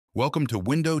Welcome to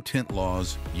Window Tint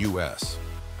Laws, US.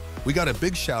 We got a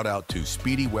big shout out to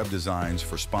Speedy Web Designs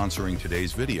for sponsoring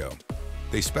today's video.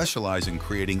 They specialize in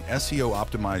creating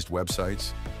SEO-optimized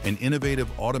websites and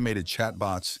innovative automated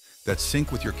chatbots that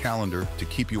sync with your calendar to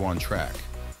keep you on track.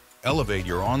 Elevate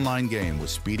your online game with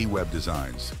Speedy Web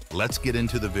Designs. Let's get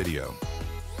into the video.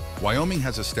 Wyoming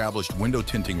has established window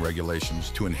tinting regulations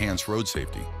to enhance road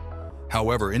safety.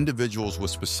 However, individuals with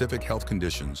specific health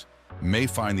conditions may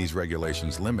find these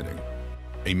regulations limiting.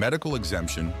 A medical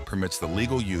exemption permits the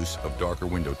legal use of darker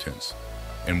window tints,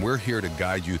 and we're here to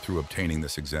guide you through obtaining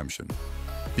this exemption.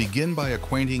 Begin by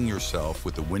acquainting yourself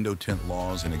with the window tint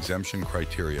laws and exemption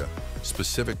criteria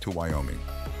specific to Wyoming.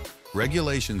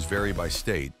 Regulations vary by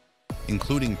state,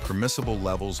 including permissible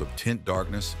levels of tint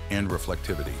darkness and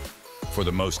reflectivity. For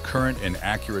the most current and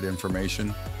accurate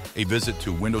information, a visit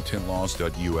to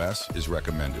windowtintlaws.us is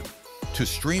recommended. To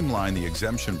streamline the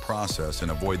exemption process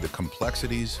and avoid the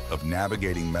complexities of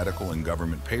navigating medical and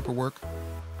government paperwork,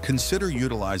 consider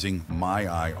utilizing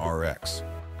MyIRX.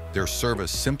 Their service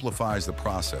simplifies the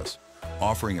process,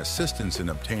 offering assistance in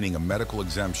obtaining a medical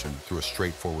exemption through a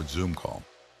straightforward Zoom call.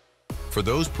 For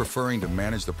those preferring to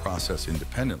manage the process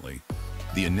independently,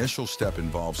 the initial step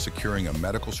involves securing a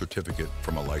medical certificate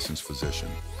from a licensed physician.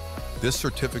 This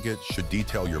certificate should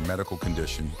detail your medical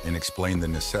condition and explain the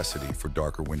necessity for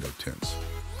darker window tints.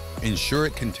 Ensure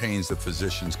it contains the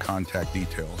physician's contact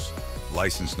details,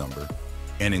 license number,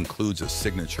 and includes a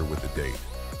signature with the date.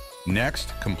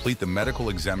 Next, complete the medical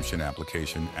exemption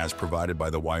application as provided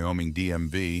by the Wyoming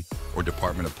DMV or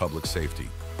Department of Public Safety.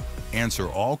 Answer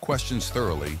all questions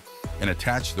thoroughly and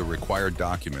attach the required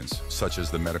documents, such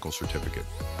as the medical certificate.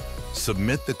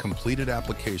 Submit the completed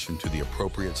application to the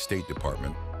appropriate state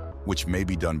department, which may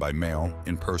be done by mail,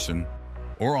 in person,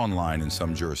 or online in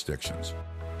some jurisdictions.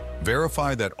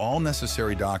 Verify that all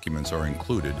necessary documents are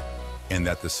included and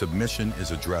that the submission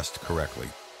is addressed correctly.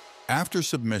 After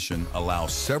submission, allow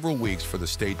several weeks for the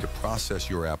state to process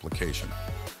your application.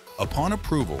 Upon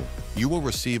approval, you will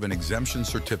receive an exemption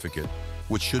certificate,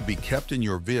 which should be kept in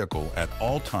your vehicle at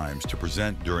all times to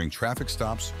present during traffic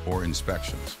stops or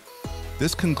inspections.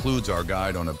 This concludes our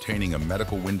guide on obtaining a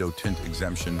medical window tint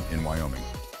exemption in Wyoming.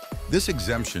 This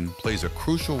exemption plays a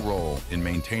crucial role in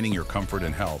maintaining your comfort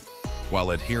and health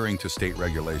while adhering to state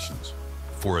regulations.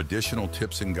 For additional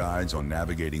tips and guides on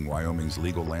navigating Wyoming's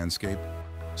legal landscape,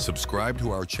 subscribe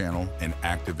to our channel and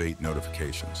activate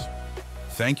notifications.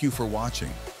 Thank you for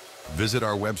watching. Visit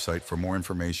our website for more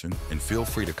information and feel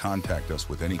free to contact us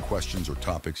with any questions or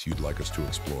topics you'd like us to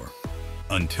explore.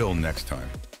 Until next time.